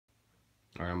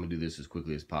All right, I'm gonna do this as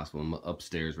quickly as possible. I'm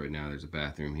upstairs right now. There's a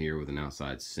bathroom here with an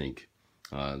outside sink.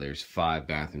 There's 5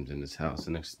 bathrooms in this house.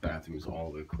 The next bathroom is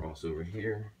all the way across over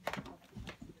here.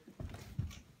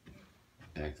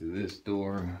 Back through this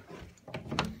door.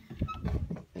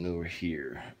 And over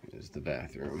here is the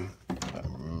bathroom, if I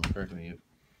remember correctly.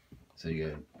 So you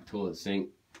got a toilet sink,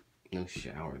 no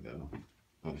shower though.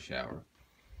 No shower.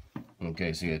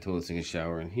 Okay, so you got a toilet sink and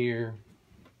shower in here.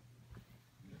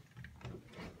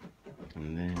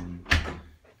 And then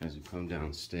as we come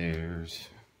downstairs,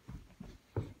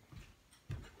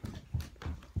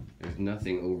 there's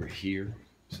nothing over here.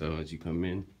 So as you come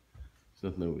in,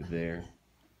 there's nothing over there.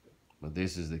 But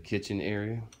this is the kitchen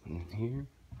area in here.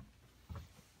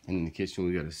 And in the kitchen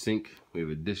we got a sink, we have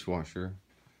a dishwasher,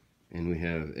 and we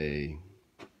have a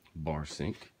bar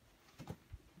sink.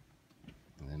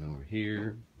 And then over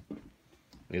here,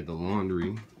 we have the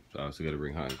laundry. So I also got to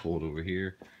bring hot and cold over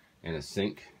here, and a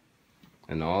sink.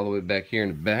 And all the way back here in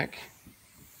the back,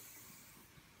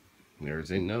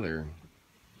 there's another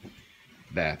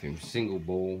bathroom, single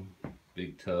bowl,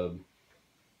 big tub,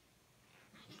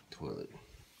 toilet.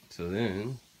 So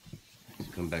then,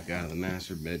 let's come back out of the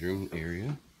master bedroom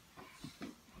area.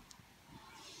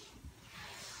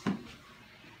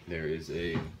 There is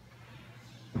a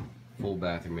full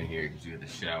bathroom in here because you have the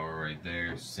shower right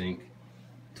there, sink,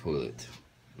 toilet.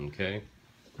 Okay?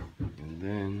 And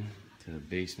then to the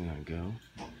basement I go.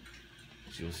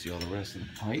 So you'll see all the rest of the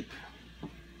pipe.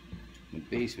 The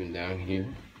basement down here.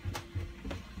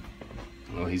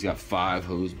 Oh, he's got 5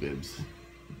 hose bibs.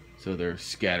 So they're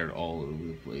scattered all over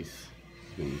the place.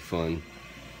 It's gonna be fun.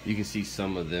 You can see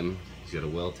some of them. He's got a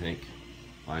well tank.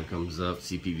 Line comes up,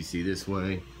 CPVC this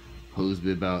way. Hose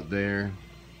bib out there.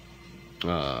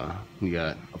 We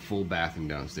got a full bathroom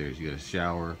downstairs. You got a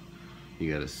shower.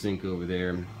 You got a sink over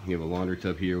there. You have a laundry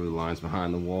tub here with the lines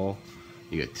behind the wall.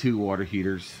 You got 2 water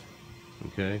heaters.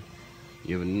 Okay.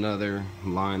 You have another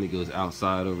line that goes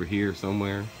outside over here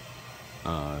somewhere.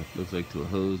 Looks like to a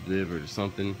hose bib or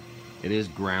something. It is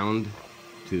ground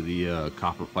to the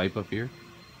copper pipe up here,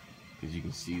 because you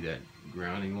can see that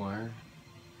grounding wire.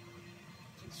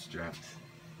 It's strapped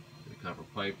to the copper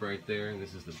pipe right there. And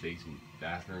this is the basement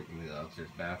bathroom, the upstairs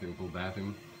bathroom, full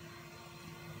bathroom.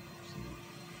 Something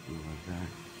like that.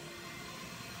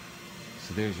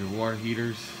 So there's your water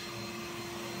heaters,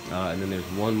 and then there's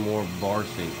one more bar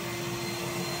sink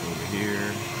over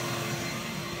here,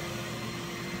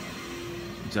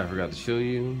 which I forgot to show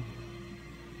you.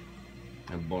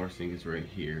 That bar sink is right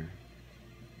here.